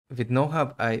with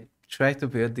nohub, I try to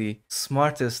build the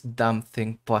smartest dumb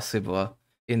thing possible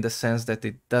in the sense that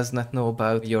it does not know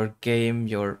about your game,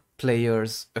 your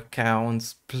players,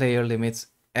 accounts, player limits,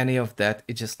 any of that.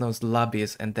 It just knows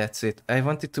lobbies and that's it. I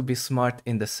want it to be smart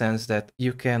in the sense that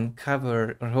you can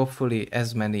cover hopefully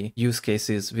as many use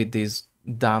cases with these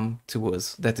dumb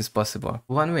tools that is possible.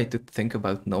 One way to think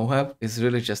about nohub is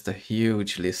really just a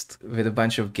huge list with a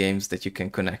bunch of games that you can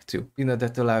connect to.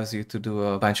 That allows you to do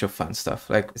a bunch of fun stuff.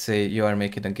 Like say you are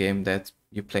making a game that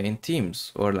you play in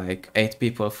teams or like 8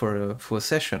 people for a full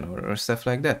session or stuff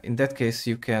like that. In that case,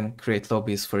 you can create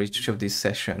lobbies for each of these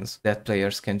sessions that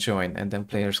players can join and then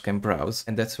players can browse.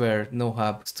 And that's where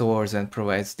nohub stores and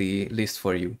provides the list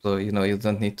for you. So, you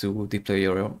don't need to deploy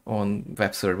your own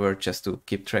web server just to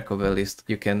keep track of a list.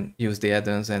 You can use the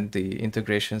add-ons and the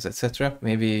integrations, etc.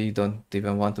 Maybe you don't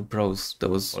even want to browse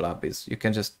those lobbies. You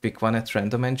can just pick one at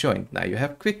random and join. Now you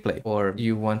have quick play. Or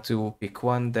you want to pick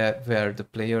one where the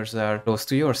players are close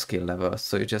to your skill level,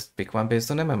 so you just pick one based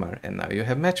on MMR, and now you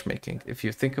have matchmaking. If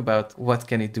you think about what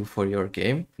can it do for your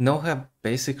game, nohub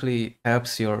basically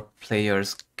helps your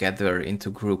players gather into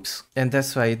groups, and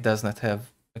that's why it does not have,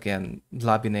 again,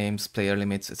 lobby names, player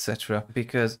limits, etc.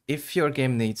 Because if your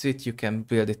game needs it, you can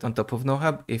build it on top of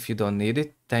nohub. If you don't need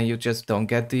it, then you just don't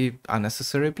get the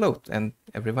unnecessary bloat and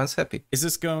everyone's happy. Is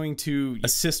this going to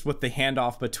assist with the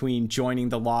handoff between joining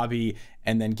the lobby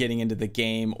and then getting into the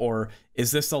game? Or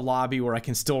is this a lobby where I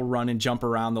can still run and jump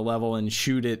around the level and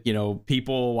shoot at,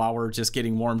 people while we're just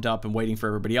getting warmed up and waiting for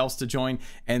everybody else to join?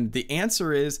 And the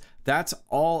answer is that's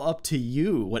all up to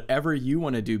you, whatever you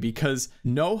want to do, because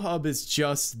nohub is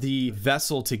just the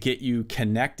vessel to get you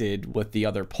connected with the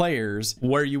other players.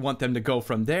 Where you want them to go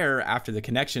from there after the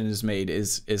connection is made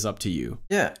is up to you.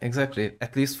 Yeah, exactly.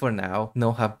 At least for now,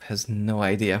 nohub has no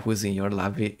idea who's in your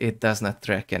lobby. It does not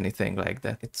track anything like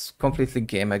that. It's completely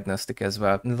game agnostic as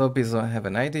well. Lobbies have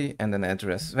an ID and an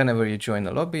address. Whenever you join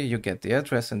a lobby, you get the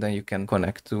address and then you can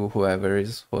connect to whoever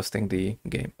is hosting the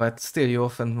game. But still, you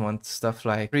often want stuff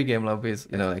like pre-game lobbies,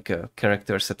 like a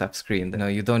character setup screen.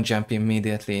 You don't jump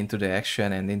immediately into the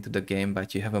action and into the game,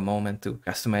 but you have a moment to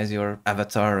customize your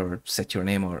avatar or set your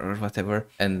name or whatever.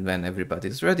 And when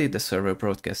everybody's ready, the server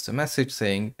broadcasts a message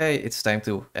saying, hey, it's time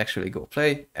to actually go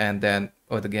play. And then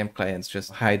all the game clients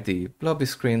just hide the lobby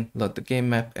screen, load the game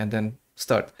map, and then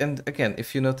start. And again,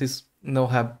 if you notice,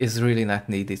 nohub is really not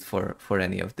needed for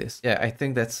any of this. Yeah, I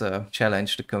think that's a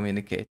challenge to communicate.